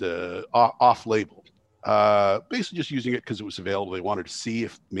call it, off-label, basically just using it because it was available. They wanted to see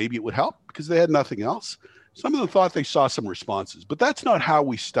if maybe it would help because they had nothing else. Some of them thought they saw some responses, but that's not how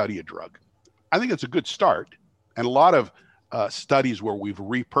we study a drug. I think it's a good start. And a lot of studies where we've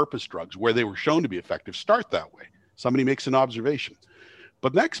repurposed drugs where they were shown to be effective start that way. Somebody makes an observation.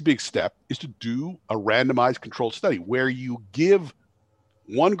 But the next big step is to do a randomized controlled study where you give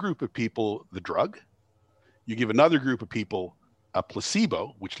one group of people the drug, you give another group of people a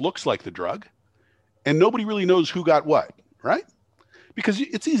placebo, which looks like the drug, and nobody really knows who got what, right? Because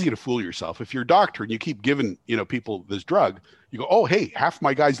it's easy to fool yourself. If you're a doctor and you keep giving, people this drug, you go, oh, hey, half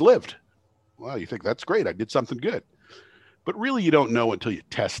my guys lived. Well, you think that's great. I did something good. But really, you don't know until you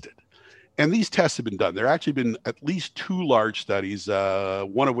test it. And these tests have been done. There have actually been at least 2 large studies,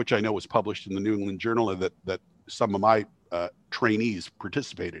 one of which I know was published in the New England Journal that some of my trainees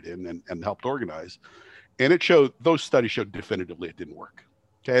participated in and helped organize. And those studies showed definitively it didn't work.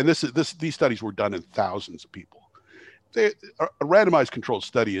 Okay, and these studies were done in thousands of people. A randomized controlled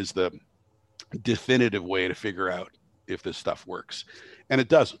study is the definitive way to figure out if this stuff works, and it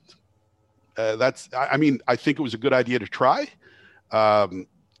doesn't. I think it was a good idea to try,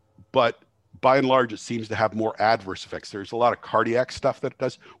 but by and large, it seems to have more adverse effects. There's a lot of cardiac stuff that it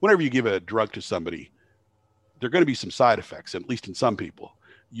does. Whenever you give a drug to somebody, there are going to be some side effects, at least in some people.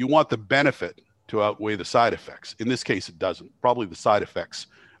 You want the benefit to outweigh the side effects. In this case, it doesn't. Probably the side effects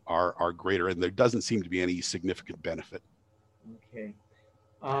are greater, and there doesn't seem to be any significant benefit. Okay.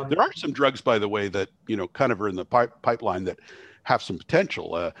 There are some drugs, by the way, that kind of are in the pipeline that have some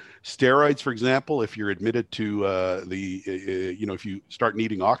potential. Steroids, for example, if you're admitted to if you start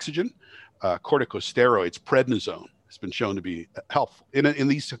needing oxygen, corticosteroids, prednisone has been shown to be helpful in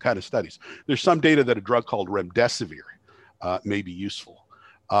these kind of studies. There's some data that a drug called remdesivir may be useful.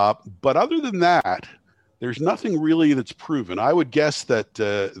 But other than that, there's nothing really that's proven. I would guess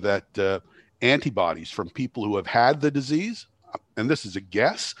that antibodies from people who have had the disease, and this is a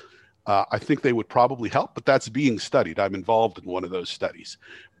guess, I think they would probably help, but that's being studied. I'm involved in one of those studies.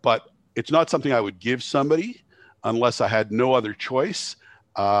 But it's not something I would give somebody unless I had no other choice,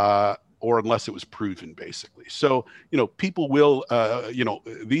 or unless it was proven, basically. So, people will,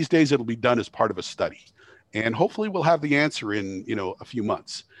 these days it'll be done as part of a study. And hopefully we'll have the answer in, a few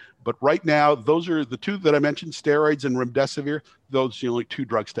months. But right now, those are the 2 that I mentioned, steroids and remdesivir. Those are the only 2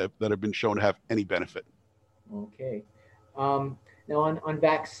 drugs that have been shown to have any benefit. Okay. Now on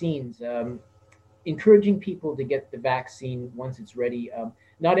vaccines, encouraging people to get the vaccine once it's ready.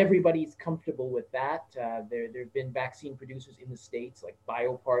 Not everybody's comfortable with that. There have been vaccine producers in the States like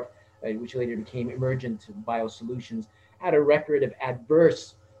BioPart, which later became Emergent Biosolutions, had a record of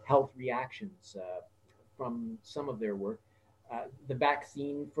adverse health reactions from some of their work. The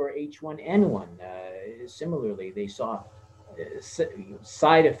vaccine for H1N1, similarly, they saw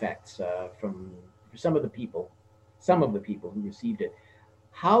side effects from some of the people who received it.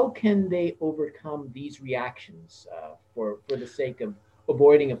 How can they overcome these reactions for the sake of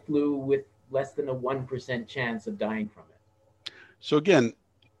avoiding a flu with less than a 1% chance of dying from it? So again,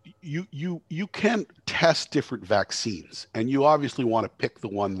 you can test different vaccines, and you obviously want to pick the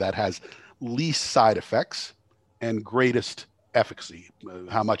one that has least side effects and greatest efficacy,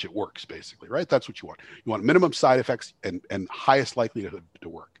 how much it works, basically, right? That's what you want. You want minimum side effects and highest likelihood to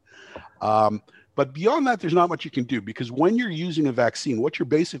work. But beyond that, there's not much you can do, because when you're using a vaccine, what you're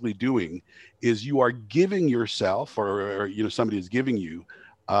basically doing is you are giving yourself, or somebody is giving you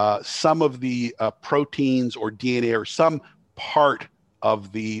some of the proteins or DNA or some part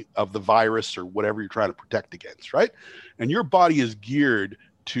of the virus or whatever you're trying to protect against, right? And your body is geared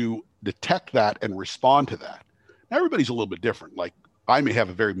to detect that and respond to that. Now, everybody's a little bit different. Like, I may have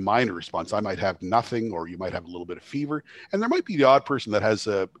a very minor response. I might have nothing, or you might have a little bit of fever, and there might be the odd person that has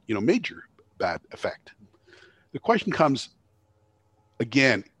a major bad effect. The question comes,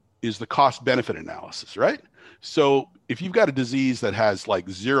 again, is the cost benefit analysis, right? So if you've got a disease that has like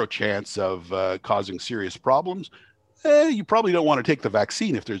 0 chance of causing serious problems, you probably don't want to take the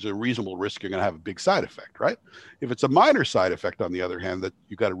vaccine if there's a reasonable risk you're going to have a big side effect, right? If it's a minor side effect, on the other hand, that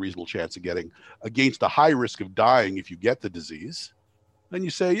you've got a reasonable chance of getting against a high risk of dying if you get the disease, then you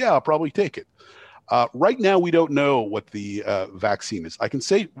say, yeah, I'll probably take it. Right now, we don't know what the vaccine is. I can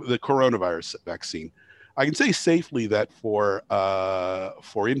say the coronavirus vaccine. I can say safely that for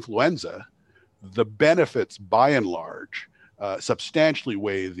influenza, the benefits by and large substantially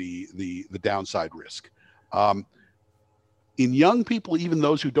weigh the downside risk. In young people, even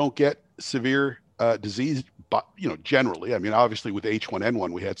those who don't get severe disease, but generally, I mean, obviously with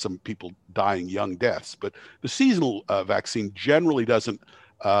H1N1, we had some people dying young deaths, but the seasonal vaccine generally doesn't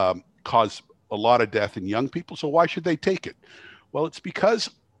cause a lot of death in young people. So why should they take it? Well, it's because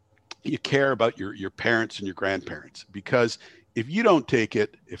you care about your parents and your grandparents. Because if you don't take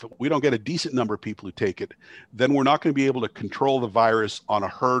it, if we don't get a decent number of people who take it, then we're not going to be able to control the virus on a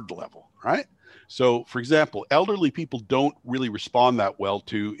herd level, right? So, for example, elderly people don't really respond that well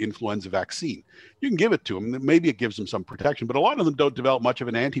to influenza vaccine. You can give it to them, maybe it gives them some protection, but a lot of them don't develop much of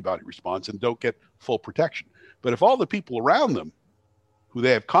an antibody response and don't get full protection. But if all the people around them who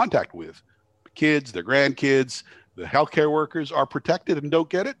they have contact with, kids, their grandkids, the healthcare workers are protected and don't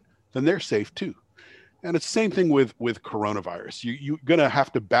get it, then they're safe too. And it's the same thing with coronavirus. You're going to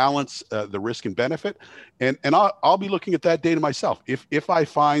have to balance the risk and benefit. And I'll be looking at that data myself. If I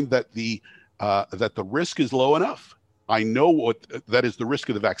find that the risk is low enough, I know what that is. The risk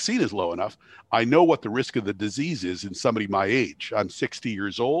of the vaccine is low enough. I know what the risk of the disease is in somebody my age. I'm 60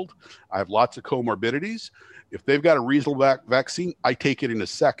 years old. I have lots of comorbidities. If they've got a reasonable vaccine, I take it in a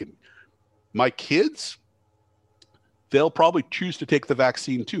second. My kids, they'll probably choose to take the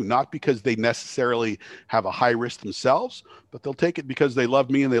vaccine too, not because they necessarily have a high risk themselves, but they'll take it because they love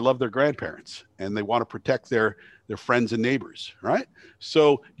me and they love their grandparents and they want to protect their friends and neighbors, right?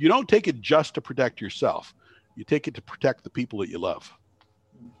 So you don't take it just to protect yourself. You take it to protect the people that you love.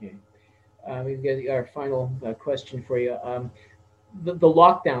 Okay. We've got our final question for you. The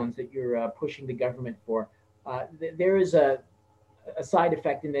lockdowns that you're pushing the government for, there is a side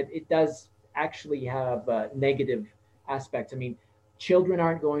effect in that it does actually have negative aspects. I mean, children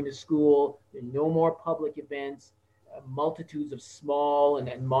aren't going to school, there are no more public events, multitudes of small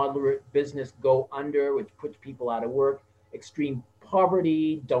and moderate business go under, which puts people out of work, extreme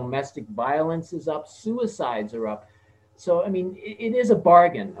poverty, domestic violence is up, suicides are up. So, I mean, it is a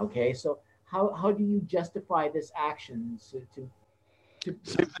bargain, okay? So how do you justify this action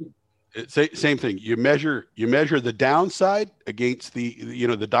Same thing. You measure the downside against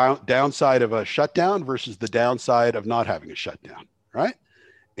the downside of a shutdown versus the downside of not having a shutdown, right?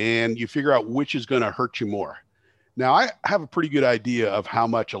 And you figure out which is going to hurt you more. Now, I have a pretty good idea of how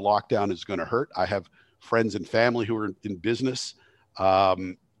much a lockdown is going to hurt. I have friends and family who are in business.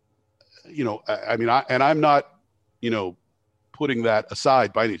 I'm not, putting that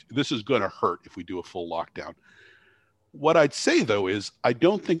aside by any. This is going to hurt if we do a full lockdown. What I'd say, though, is I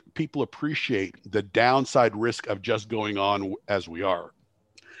don't think people appreciate the downside risk of just going on as we are.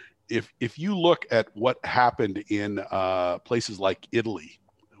 If you look at what happened in places like Italy,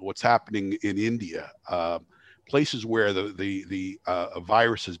 what's happening in India, places where the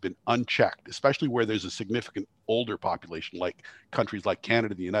virus has been unchecked, especially where there's a significant older population, like countries like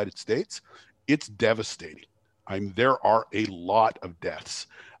Canada, the United States, it's devastating. There are a lot of deaths.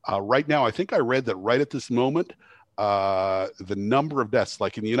 Right now, I think I read that right at this moment, the number of deaths,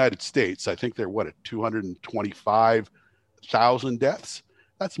 like in the United States, I think they're at 225,000 deaths.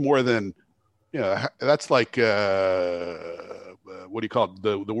 That's more than, that's like, what do you call it?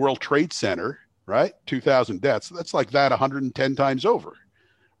 The World Trade Center, right? 2,000 deaths. That's like that 110 times over,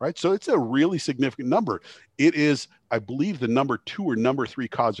 right? So it's a really significant number. It is, I believe, the number 2 or number 3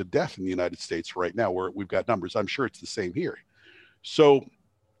 cause of death in the United States right now, where we've got numbers. I'm sure it's the same here. So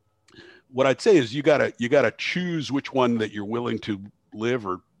what I'd say is you gotta choose which one that you're willing to live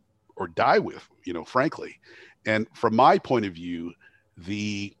or die with, frankly. And from my point of view,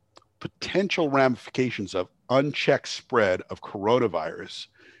 the potential ramifications of unchecked spread of coronavirus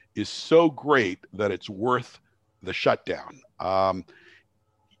is so great that it's worth the shutdown.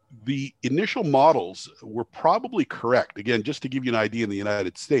 The initial models were probably correct. Again, just to give you an idea, in the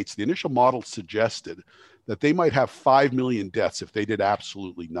United States, the initial models suggested that they might have 5 million deaths if they did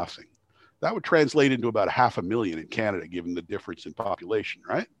absolutely nothing. That would translate into about 500,000 in Canada, given the difference in population,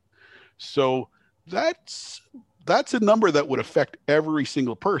 right? So that's a number that would affect every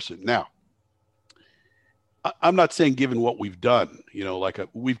single person. Now, I'm not saying, given what we've done,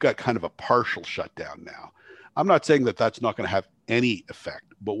 we've got kind of a partial shutdown now. I'm not saying that that's not going to have any effect.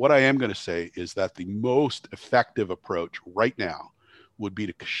 But what I am going to say is that the most effective approach right now would be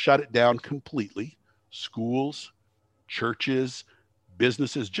to shut it down completely. Schools, churches,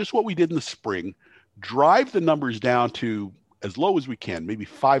 businesses, just what we did in the spring, drive the numbers down to as low as we can, maybe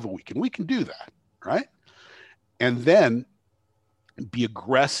 5 a week. And we can do that, right? And then be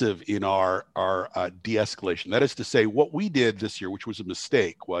aggressive in our de-escalation. That is to say, what we did this year, which was a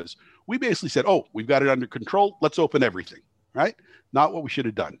mistake, was we basically said, oh, we've got it under control, let's open everything, right? Not what we should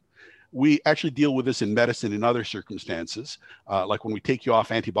have done. We actually deal with this in medicine in other circumstances, like when we take you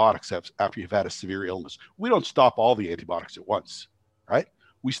off antibiotics after you've had a severe illness. We don't stop all the antibiotics at once, right?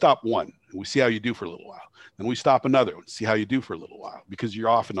 We stop one and we see how you do for a little while. Then we stop another one, see how you do for a little while, because you're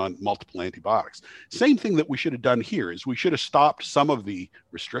often on multiple antibiotics. Same thing that we should have done here is we should have stopped some of the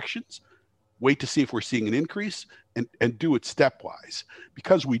restrictions, wait to see if we're seeing an increase, and do it stepwise.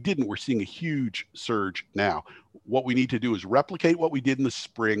 Because we didn't, we're seeing a huge surge now. What we need to do is replicate what we did in the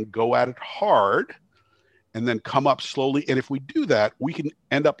spring, go at it hard, and then come up slowly. And if we do that, we can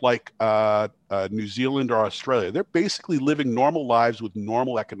end up like New Zealand or Australia. They're basically living normal lives with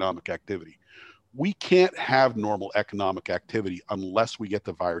normal economic activity. We can't have normal economic activity unless we get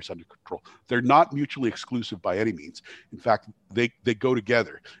the virus under control. They're not mutually exclusive by any means. In fact, they go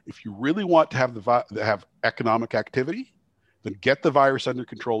together. If you really want to have economic activity, then get the virus under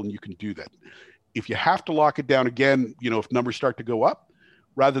control, and you can do that. If you have to lock it down again, if numbers start to go up,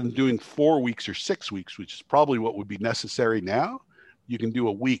 rather than doing 4 weeks or 6 weeks, which is probably what would be necessary now, you can do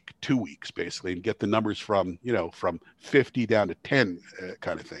a week, 2 weeks, basically, and get the numbers from 50 down to 10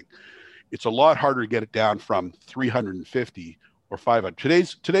 kind of thing. It's a lot harder to get it down from 350 or 500.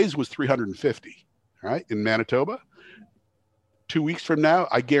 Today's was 350, right, in Manitoba. 2 weeks from now,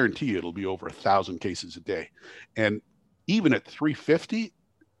 I guarantee you it'll be over 1,000 cases a day. And even at 350,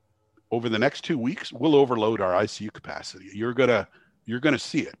 over the next 2 weeks, we'll overload our ICU capacity. You're gonna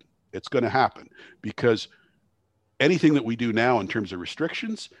see it. It's gonna happen, because anything that we do now in terms of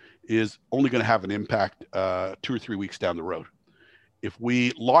restrictions is only gonna have an impact 2 or 3 weeks down the road. If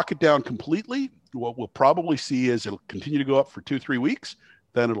we lock it down completely, what we'll probably see is it'll continue to go up for 2 or 3 weeks,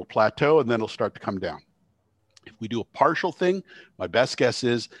 then it'll plateau, and then it'll start to come down. If we do a partial thing, my best guess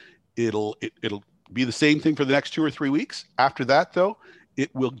is it'll be the same thing for the next 2 or 3 weeks. After that, though,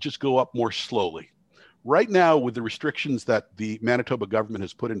 it will just go up more slowly. Right now, with the restrictions that the Manitoba government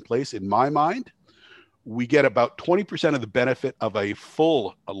has put in place, in my mind, we get about 20% of the benefit of a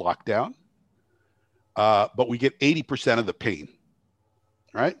full lockdown, but we get 80% of the pain.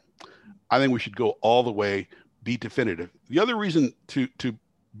 Right? I think we should go all the way, be definitive. The other reason to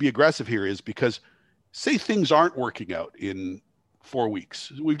be aggressive here is because, say things aren't working out in 4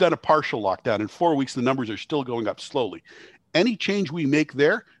 weeks. We've done a partial lockdown. In 4 weeks, the numbers are still going up slowly. Any change we make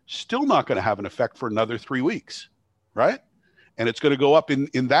there, still not going to have an effect for another 3 weeks, right? And it's going to go up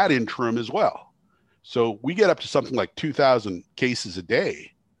in that interim as well. So we get up to something like 2,000 cases a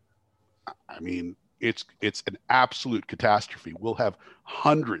day. I mean, it's an absolute catastrophe. We'll have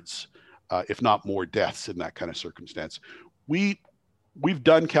hundreds, if not more, deaths in that kind of circumstance. We've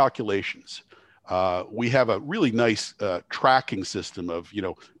done calculations. We have a really nice tracking system of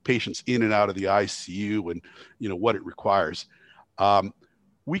patients in and out of the ICU and what it requires.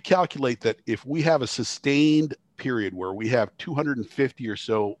 We calculate that if we have a sustained period where we have 250 or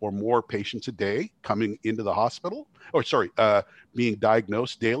so or more patients a day coming into the hospital, being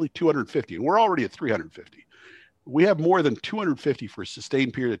diagnosed daily, 250, and we're already at 350. We have more than 250 for a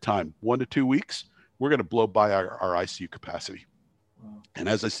sustained period of time, 1 to 2 weeks, we're going to blow by our ICU capacity. Wow. And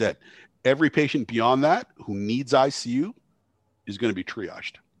as I said, every patient beyond that who needs ICU is going to be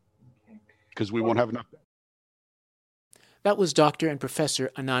triaged because we won't have enough. That was Dr. and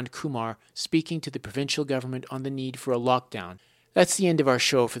Professor Anand Kumar speaking to the provincial government on the need for a lockdown. That's the end of our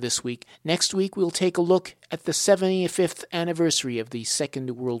show for this week. Next week, we'll take a look at the 75th anniversary of the Second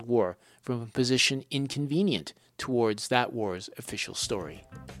World War from a position inconvenient towards that war's official story.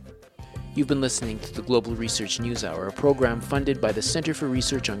 You've been listening to the Global Research News Hour, a program funded by the Center for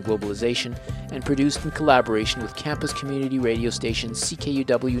Research on Globalization and produced in collaboration with campus community radio station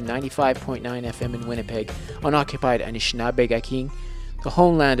CKUW 95.9 FM in Winnipeg on occupied Anishinaabe-Gaking, the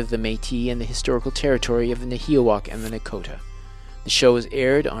homeland of the Métis and the historical territory of the Nahiawak and the Nakota. The show is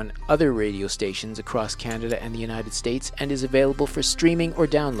aired on other radio stations across Canada and the United States and is available for streaming or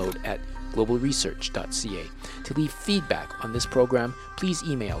download at globalresearch.ca. To leave feedback on this program, please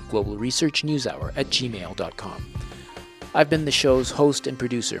email globalresearchnewshour@gmail.com. I've been the show's host and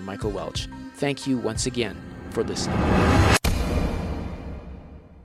producer, Michael Welch. Thank you once again for listening.